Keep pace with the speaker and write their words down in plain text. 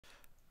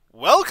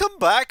Welcome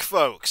back,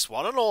 folks,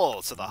 one and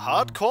all, to the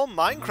Hardcore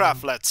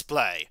Minecraft Let's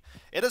Play.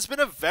 It has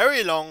been a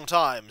very long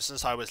time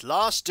since I was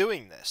last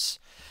doing this,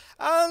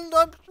 and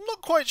I'm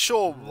not quite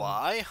sure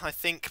why. I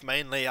think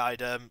mainly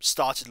I'd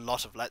started a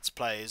lot of Let's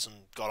Plays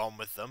and got on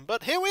with them,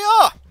 but here we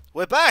are!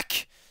 We're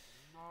back!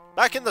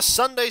 Back in the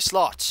Sunday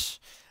slot.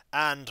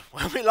 And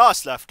when we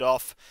last left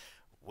off,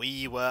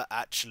 we were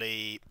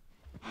actually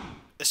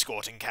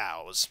escorting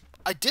cows.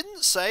 I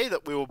didn't say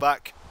that we were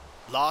back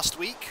last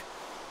week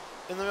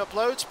in the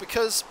uploads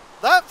because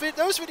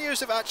those videos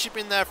have actually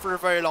been there for a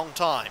very long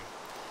time,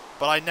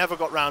 but I never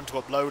got round to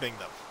uploading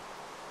them.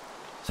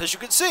 So as you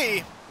can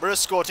see, we're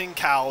escorting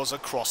cows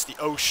across the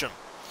ocean,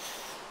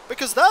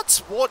 because that's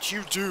what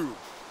you do.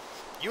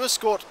 You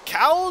escort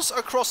cows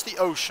across the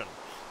ocean,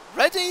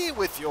 ready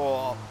with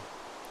your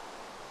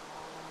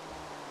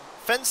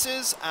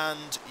fences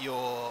and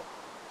your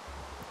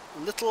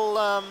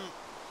little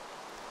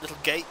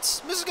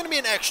gates. This is going to be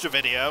an extra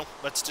video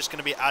that's just going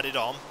to be added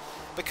on,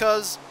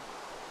 because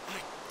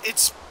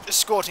it's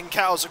escorting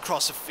cows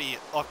across a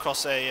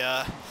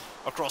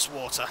across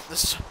water.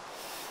 It's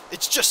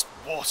just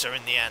water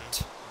in the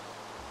end.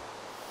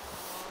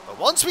 But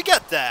once we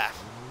get there,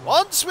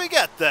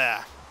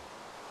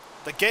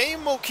 the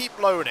game will keep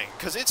loading,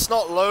 because it's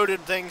not loaded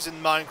things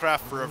in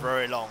Minecraft for a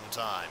very long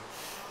time.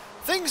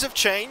 Things have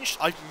changed.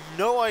 I've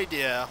no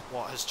idea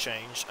what has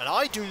changed, and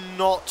I do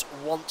not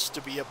want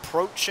to be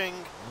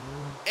approaching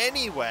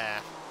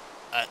anywhere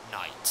at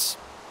night.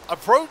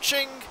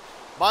 Approaching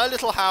my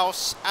little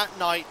house at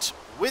night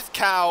with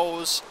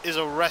cows is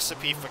a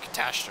recipe for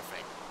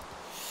catastrophe.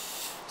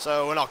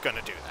 So we're not going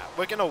to do that.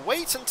 We're going to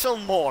wait until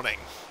morning.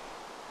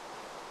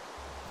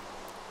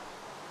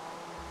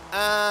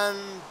 And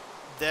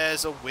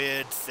there's a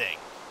weird thing.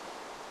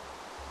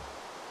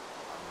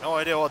 I have no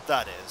idea what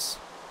that is.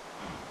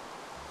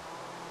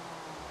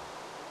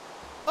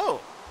 Oh,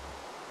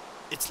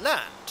 it's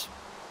land.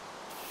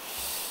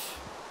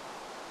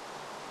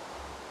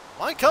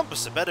 My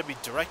compass had better be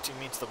directing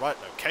me to the right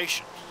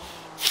location.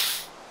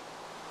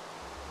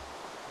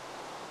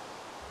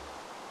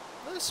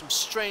 There's some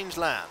strange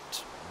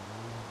land.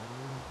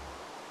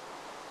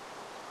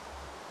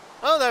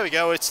 Oh, there we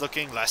go, it's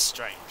looking less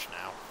strange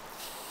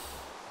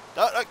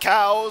now.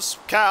 Cows,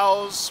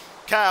 cows,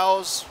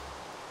 cows.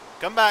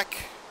 Come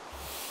back.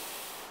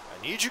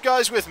 I need you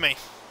guys with me.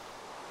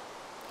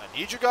 I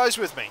need you guys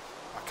with me.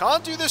 I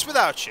can't do this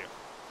without you.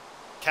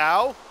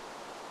 Cow,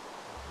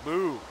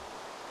 moo.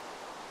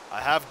 I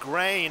have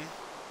grain.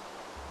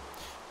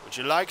 Would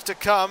you like to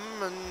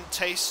come and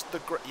taste the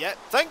grain? Yeah,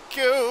 thank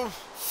you.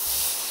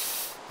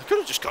 I could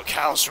have just got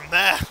cows from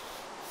there,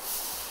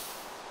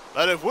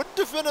 but it wouldn't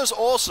have been as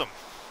awesome.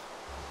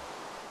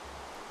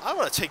 I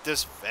want to take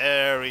this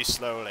very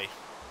slowly.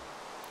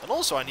 And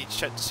also I need to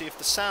check to see if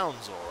the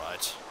sound's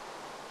alright.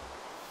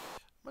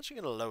 I'm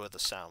actually going to lower the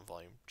sound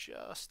volume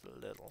just a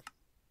little.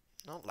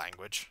 Not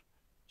language.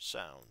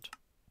 Sound.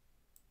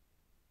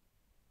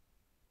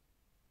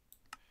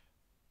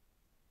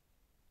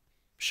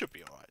 Should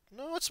be alright.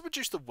 No, let's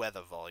reduce the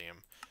weather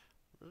volume.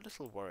 I'm a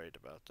little worried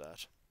about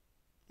that.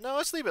 No,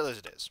 let's leave it as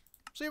it is.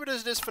 Leave it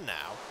as it is for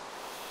now.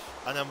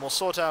 And then we'll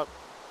sort out...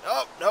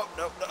 Oh, no,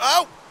 no, no.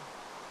 Oh!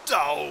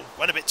 Oh,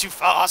 went a bit too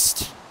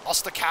fast.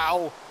 Lost the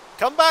cow.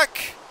 Come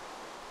back.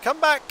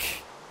 Come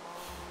back.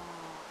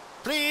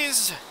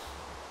 Please.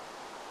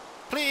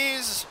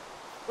 Please.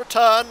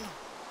 Return.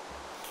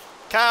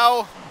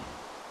 Cow.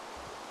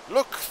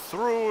 Look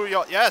through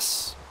your...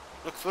 Yes.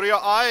 Look through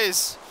your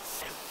eyes.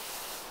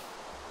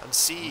 And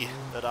see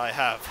that I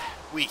have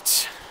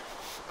wheat.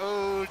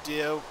 Oh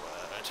dear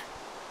word.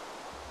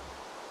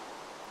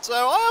 So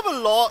I have a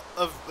lot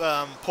of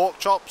pork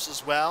chops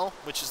as well,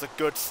 which is a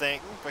good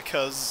thing,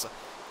 because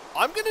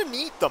I'm going to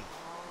need them.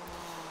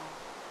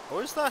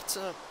 Or is that...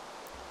 Well,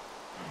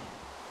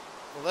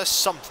 there's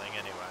something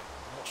anyway.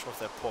 I'm not sure if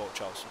they're pork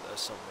chops, but there's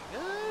something.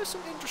 There's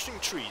some interesting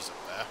trees up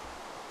there.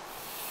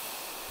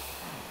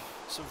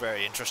 Some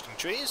very interesting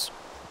trees.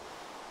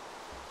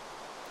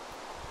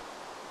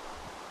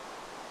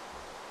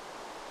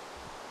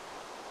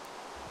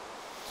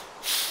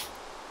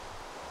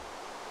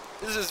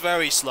 This is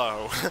very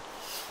slow,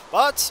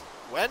 but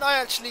when I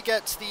actually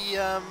get the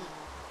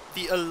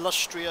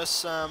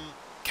illustrious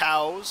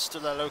cows to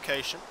their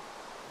location,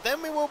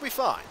 then we will be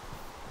fine.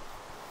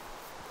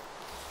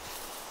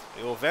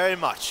 We will very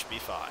much be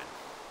fine.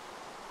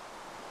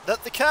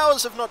 That the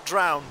cows have not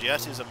drowned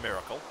yet is a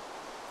miracle.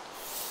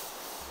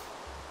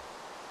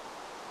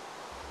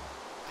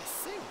 I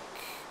think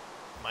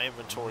my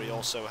inventory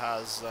also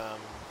has...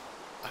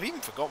 I've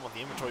even forgotten what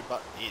the inventory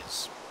button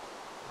is.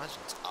 I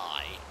imagine it's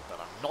I, but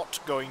I'm not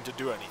going to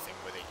do anything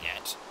with it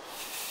yet.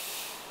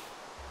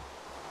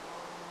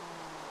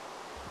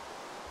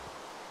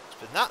 It's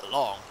been that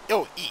long.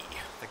 Oh, E.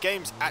 The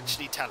game's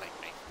actually telling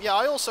me. Yeah,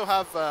 I also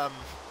have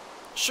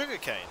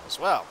sugarcane as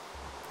well.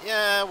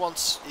 Yeah,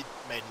 once it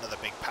made another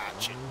big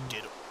patch, it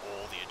did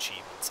all the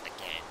achievements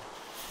again.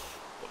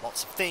 But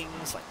lots of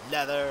things like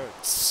leather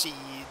and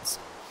seeds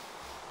and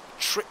a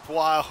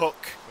tripwire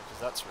hook, because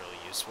that's really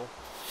useful.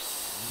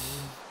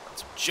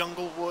 some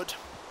jungle wood,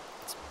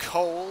 some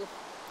coal,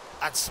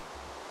 and some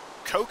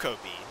cocoa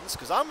beans,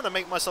 because I'm going to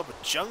make myself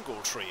a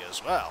jungle tree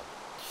as well.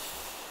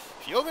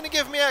 If you're going to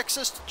give me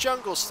access to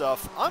jungle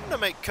stuff, I'm going to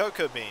make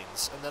cocoa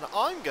beans, and then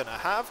I'm going to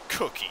have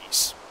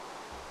cookies.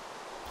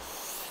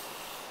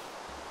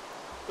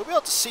 You'll be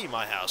able to see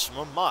my house from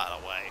a mile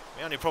away.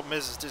 The only problem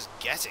is just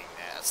getting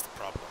there, that's the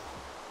problem.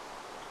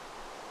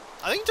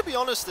 I think, to be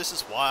honest, this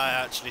is why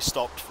I actually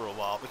stopped for a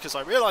while, because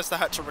I realised I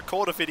had to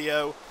record a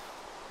video,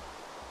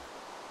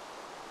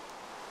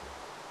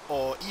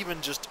 or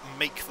even just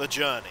make the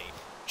journey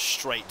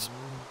straight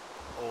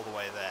all the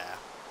way there.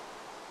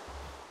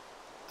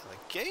 And the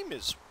game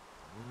is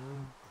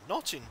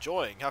not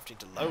enjoying having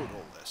to load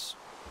all this.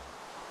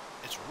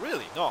 It's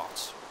really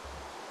not.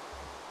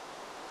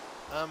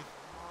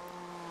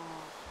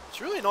 It's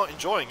really not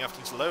enjoying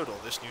having to load all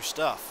this new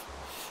stuff.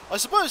 I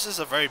suppose this is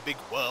a very big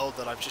world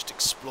that I've just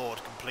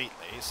explored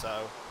completely,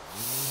 so...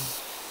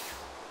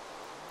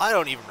 I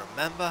don't even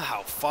remember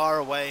how far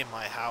away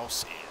my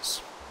house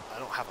is. I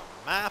don't have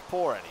a map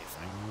or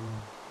anything.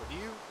 Would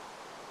you...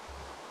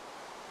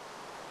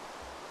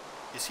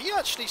 Is he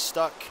actually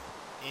stuck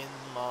in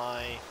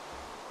my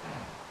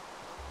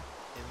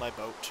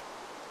boat?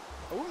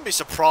 I wouldn't be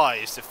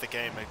surprised if the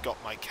game had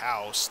got my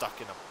cow stuck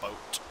in a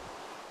boat.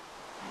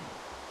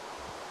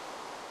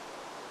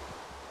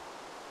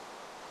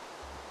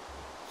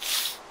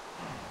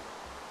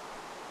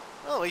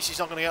 Well, at least he's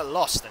not going to get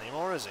lost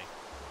anymore, is he?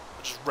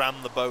 I'll just ram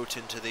the boat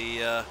into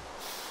the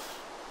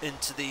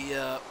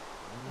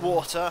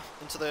water,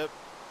 into the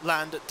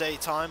land at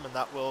daytime, and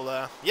that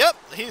will, yep,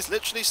 he's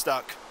literally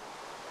stuck.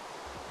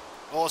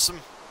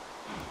 Awesome.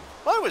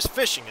 If I was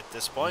fishing at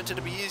this point,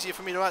 it'd be easier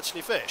for me to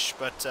actually fish,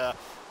 but,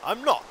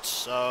 I'm not,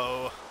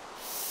 so...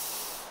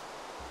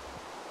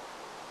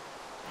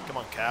 Come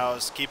on,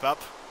 cows, keep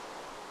up.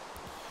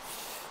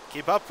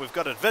 Keep up, we've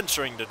got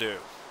adventuring to do.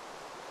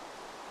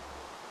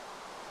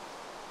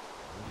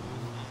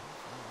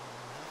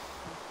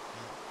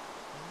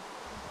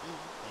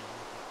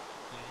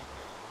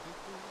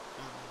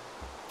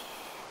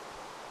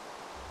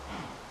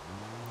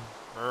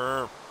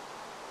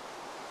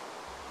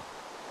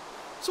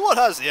 So what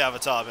has the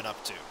Avatar been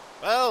up to?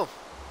 Well,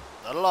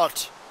 not a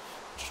lot.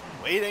 Just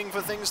waiting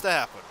for things to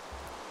happen.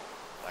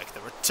 Like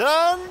the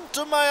return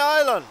to my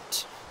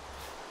island.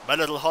 My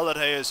little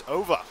holiday is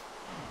over.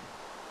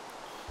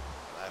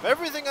 I have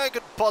everything I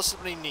could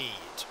possibly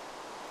need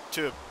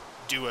to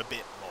do a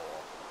bit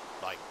more.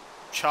 Like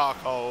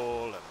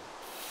charcoal and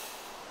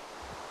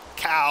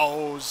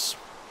cows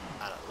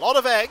and a lot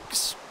of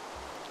eggs.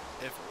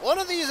 If one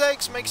of these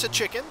eggs makes a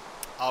chicken,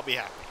 I'll be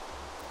happy.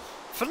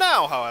 For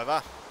now,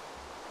 however,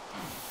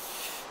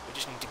 we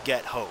just need to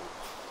get home.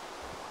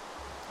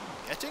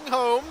 Getting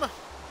home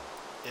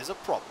is a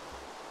problem.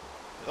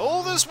 With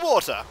all this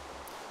water,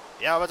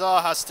 the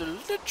Avatar has to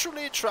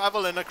literally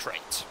travel in a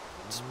crate.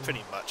 It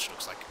pretty much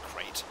looks like a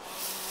crate.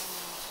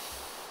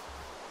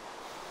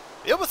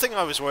 The other thing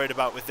I was worried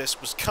about with this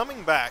was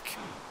coming back,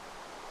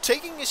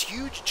 taking this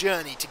huge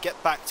journey to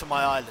get back to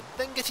my island,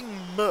 then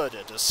getting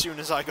murdered as soon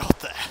as I got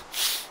there.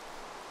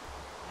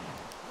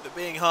 But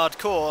being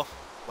hardcore,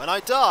 when I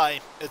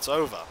die, it's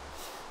over.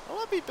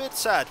 I'll be a bit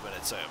sad when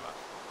it's over.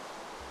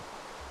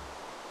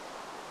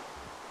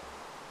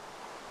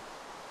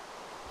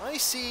 I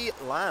see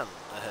land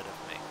ahead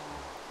of me.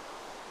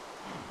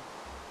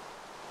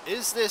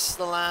 Is this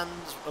the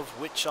land of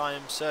which I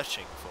am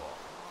searching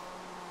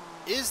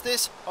for? Is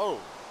this home?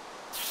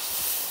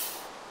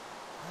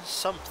 There's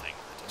something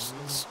in the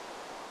distance.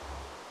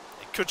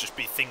 It could just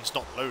be things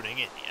not loading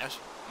in yet.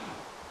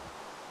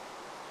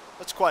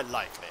 That's quite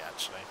likely,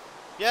 actually.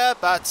 Yeah,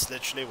 that's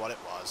literally what it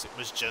was. It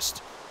was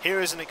just, here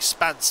is an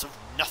expanse of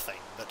nothing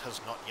that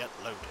has not yet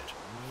loaded.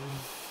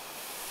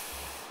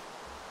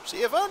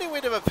 See, if only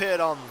we'd have appeared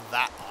on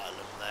that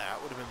island there,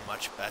 it would have been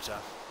much better.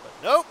 But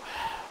nope.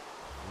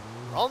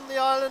 We're on the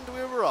island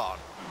we were on.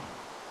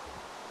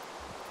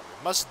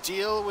 We must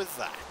deal with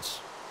that.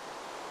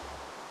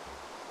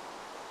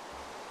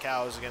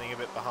 Cows are getting a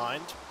bit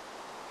behind.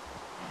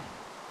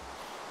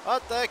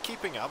 But they're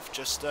keeping up,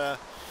 just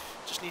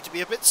need to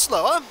be a bit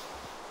slower.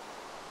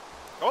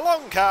 Go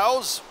along,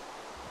 cows.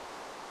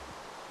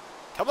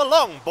 Come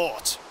along,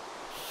 Bort.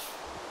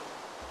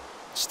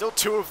 Still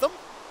 2 of them.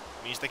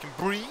 Means they can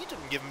breed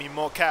and give me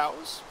more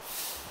cows.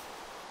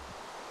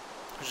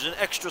 Which is an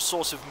extra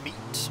source of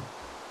meat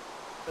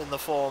in the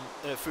form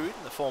food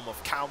in the form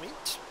of cow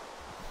meat,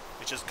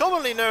 which is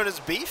commonly known as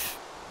beef.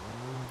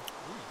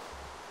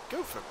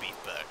 Go for a beef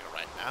burger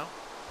right now.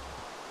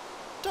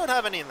 Don't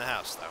have any in the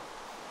house though.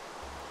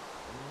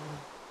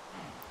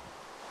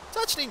 It's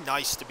actually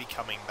nice to be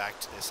coming back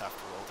to this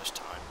after all this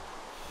time.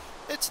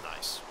 It's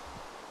nice.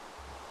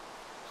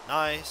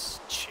 Nice,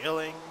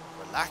 chilling,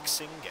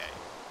 relaxing game.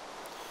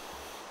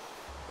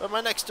 But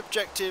my next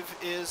objective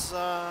is,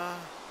 I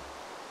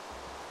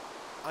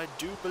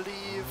do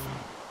believe,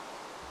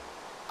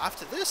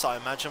 after this I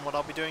imagine what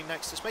I'll be doing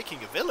next is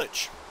making a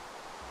village.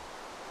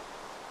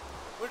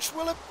 Which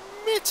will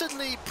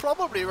admittedly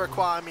probably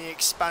require me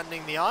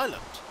expanding the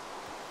island.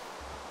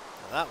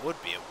 That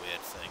would be a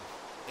weird thing.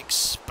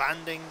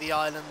 Expanding the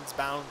island's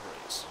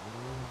boundaries.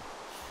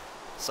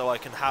 So I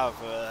can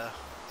have a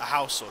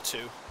house or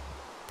two.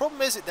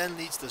 Problem is, it then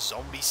leads to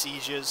zombie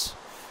sieges.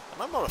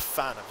 And I'm not a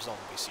fan of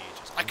zombie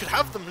sieges. I could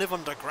have them live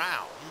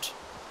underground.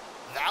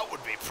 That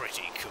would be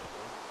pretty cool.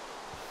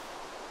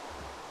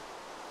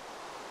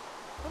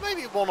 Or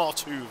maybe one or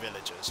two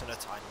villagers in a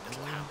tiny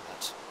little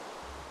hamlet.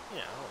 You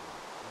know,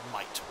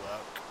 might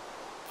work.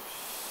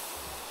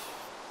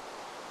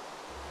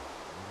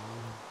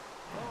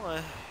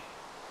 Well,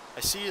 I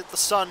see that the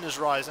sun is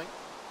rising.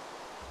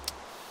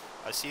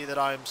 I see that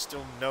I am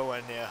still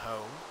nowhere near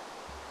home.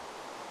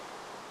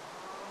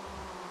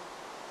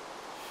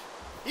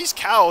 These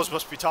cows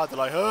must be tired. They're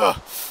like, ugh,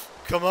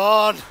 come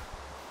on.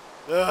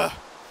 Ugh.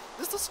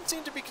 This doesn't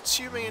seem to be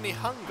consuming any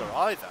hunger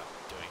either,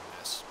 doing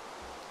this.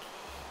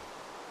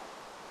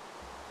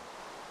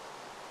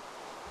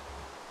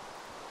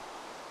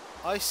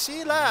 I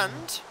see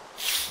land.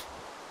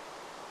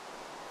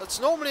 That's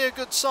normally a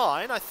good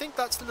sign. I think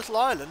that's the little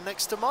island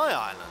next to my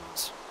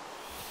island.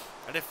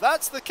 And if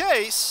that's the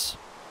case,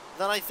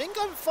 then I think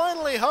I'm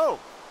finally home.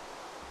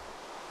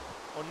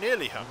 Or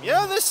nearly home.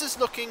 Yeah, this is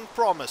looking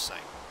promising.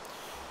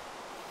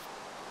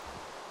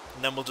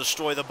 And then we'll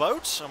destroy the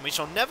boat, and we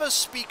shall never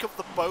speak of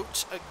the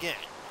boat again.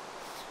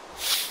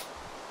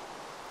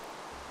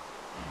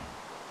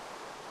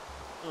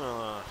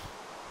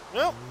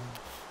 Well,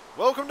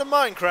 welcome to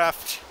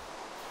Minecraft.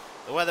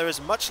 The weather is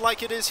much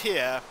like it is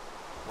here.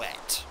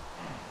 Wet.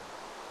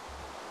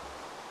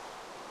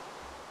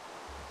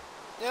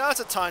 Yeah, that's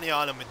a tiny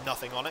island with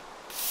nothing on it.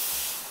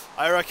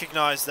 I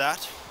recognise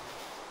that.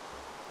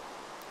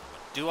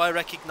 But do I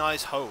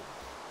recognise home?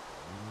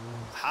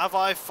 Have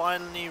I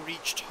finally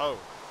reached home?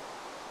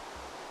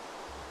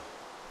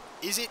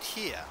 Is it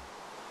here?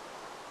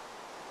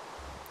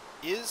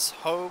 Is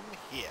home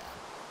here?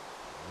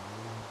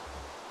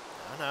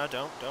 No,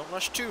 don't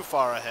rush too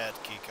far ahead,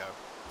 Kiko.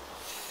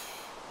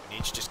 We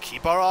need to just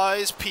keep our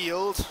eyes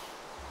peeled,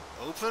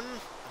 open,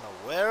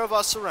 and aware of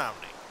our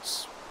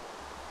surroundings.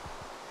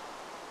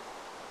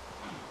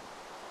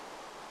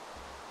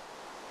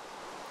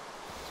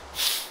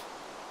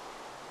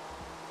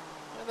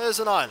 And there's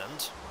an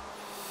island.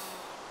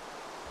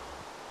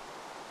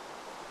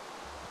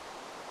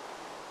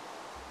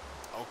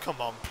 Oh, come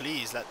on,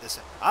 please let this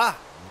in. Ah!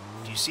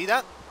 Do you see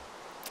that?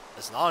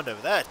 There's an island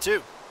over there,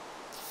 too.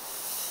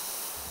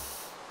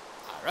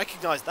 I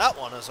recognise that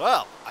one as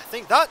well. I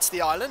think that's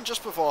the island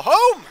just before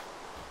home!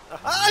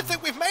 Aha, I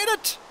think we've made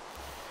it!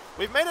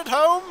 We've made it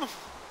home!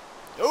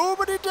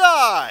 Nobody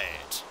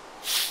died!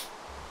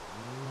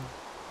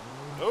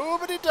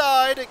 Nobody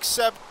died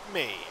except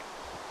me.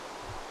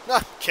 No,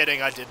 I'm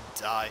kidding, I didn't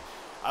die.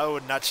 I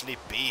wouldn't actually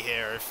be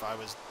here if I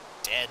was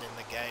dead in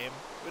the game.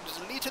 It would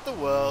have deleted the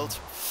world.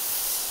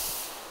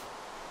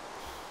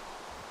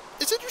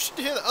 It's interesting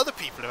to hear that other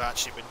people have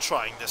actually been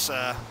trying this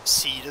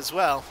seed as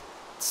well.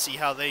 See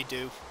how they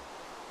do.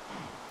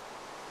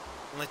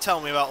 And they tell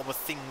me about all the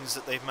things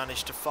that they've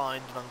managed to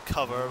find and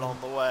uncover along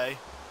the way.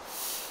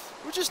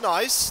 Which is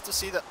nice to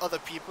see that other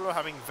people are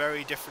having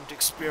very different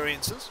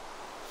experiences.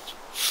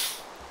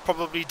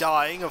 Probably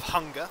dying of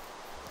hunger.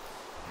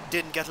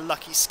 Didn't get a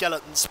lucky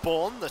skeleton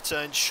spawn that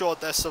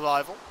ensured their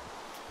survival.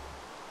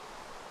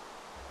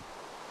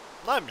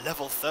 I'm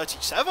level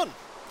 37.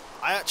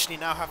 I actually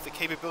now have the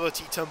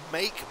capability to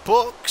make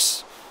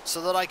books so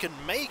that I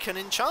can make an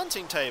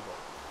enchanting table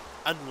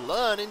and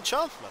learn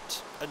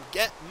enchantment and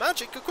get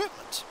magic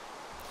equipment.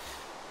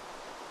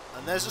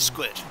 And there's a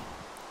squid.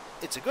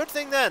 It's a good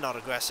thing they're not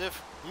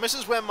aggressive. And this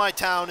is when my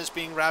town is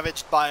being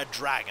ravaged by a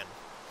dragon.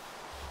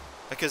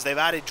 Because they've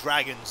added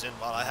dragons in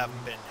while I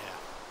haven't been here.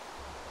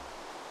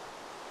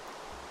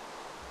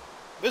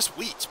 This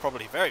wheat's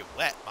probably very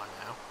wet by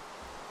now.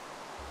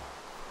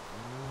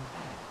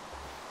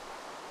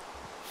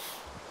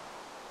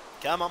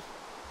 Come on.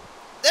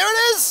 There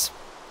it is!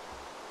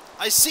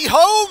 I see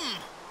home!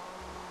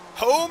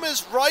 Home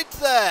is right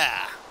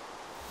there!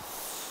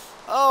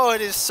 Oh,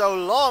 it is so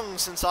long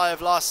since I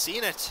have last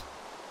seen it.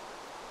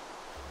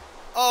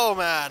 Oh,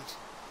 man.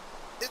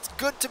 It's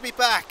good to be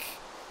back.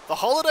 The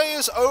holiday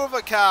is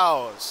over,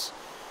 cows.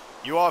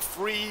 You are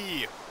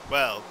free.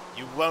 Well,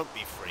 you won't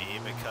be free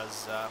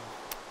because,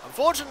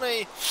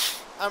 unfortunately,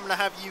 I'm going to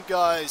have you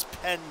guys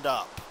penned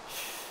up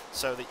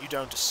so that you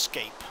don't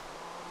escape.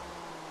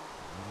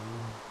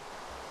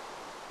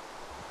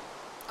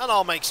 And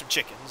I'll make some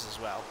chickens as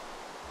well.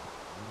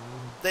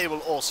 They will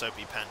also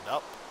be penned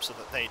up so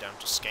that they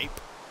don't escape.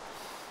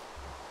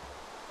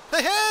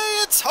 Hey, hey,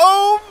 it's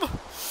home!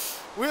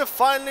 We have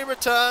finally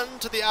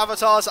returned to the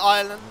Avatar's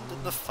Island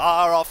in the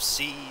far-off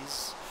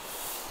seas.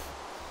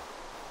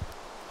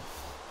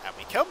 And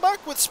we come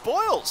back with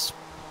spoils.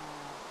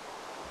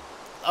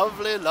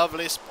 Lovely,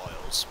 lovely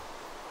spoils.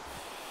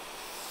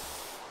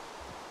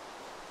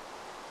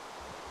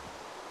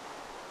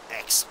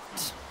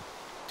 Excellent.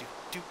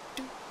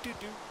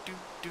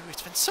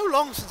 It's been so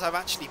long since I've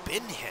actually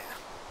been here.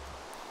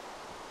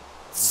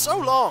 So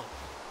long.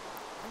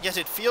 Yet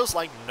it feels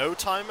like no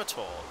time at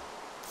all.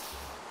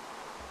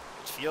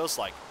 It feels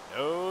like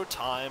No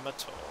time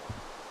at all.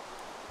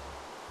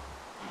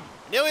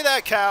 Nearly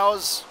there,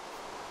 cows.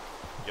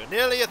 You're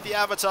nearly at the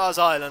Avatar's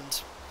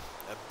Island.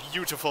 A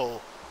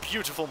beautiful,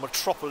 beautiful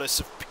metropolis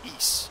of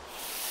peace,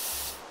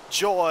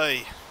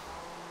 joy,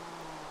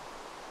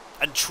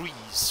 and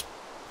trees.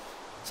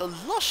 It's a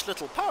lush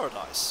little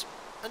paradise.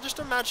 And just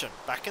imagine,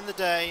 back in the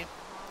day,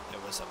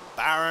 it was a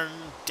barren,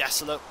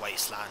 desolate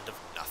wasteland of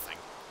nothing.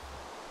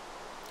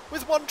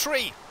 With one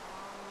tree.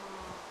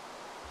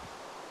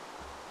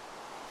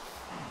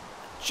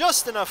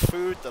 Just enough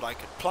food that I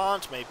could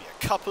plant maybe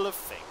a couple of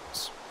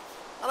things.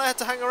 And I had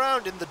to hang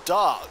around in the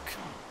dark.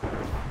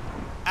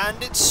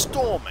 And it's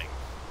storming.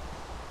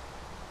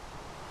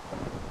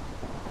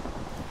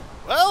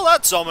 Well,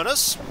 that's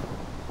ominous.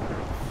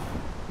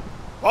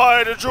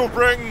 Why did you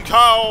bring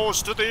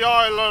cows to the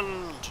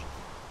island?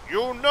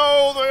 You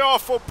know they are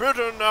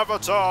forbidden,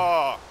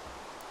 Avatar.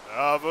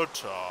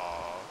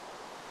 Avatar.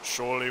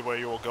 Surely where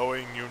you're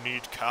going you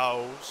need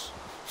cows.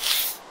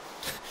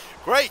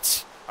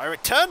 Great! I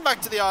return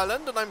back to the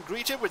island and I'm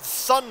greeted with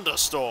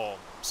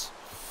thunderstorms.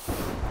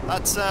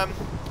 That's,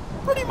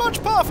 pretty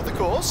much par for the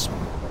course.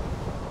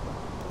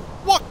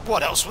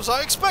 What else was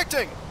I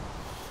expecting?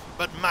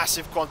 But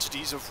massive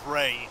quantities of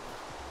rain.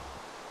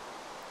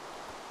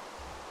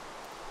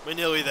 We're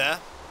nearly there.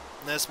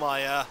 There's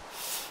my,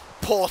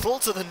 portal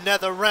to the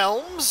Nether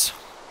Realms.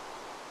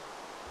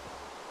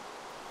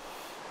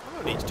 I'm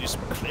going to need to do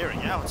some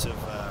clearing out of,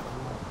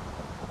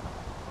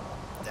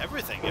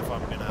 everything if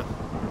I'm going to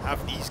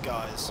have these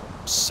guys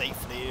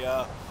safely,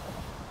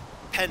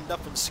 penned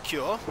up and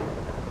secure.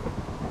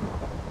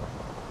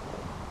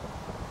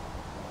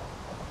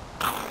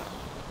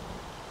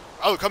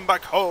 I'll come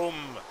back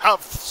home,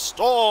 have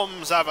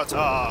storms,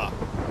 Avatar.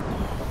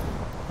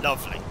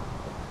 Lovely.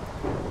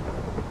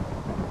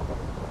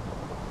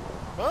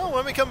 Well,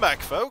 when we come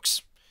back,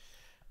 folks,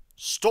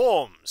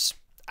 storms,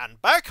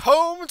 and back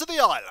home to the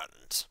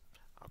island.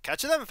 I'll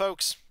catch you then,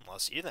 folks. I'll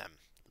see you then.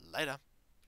 Later.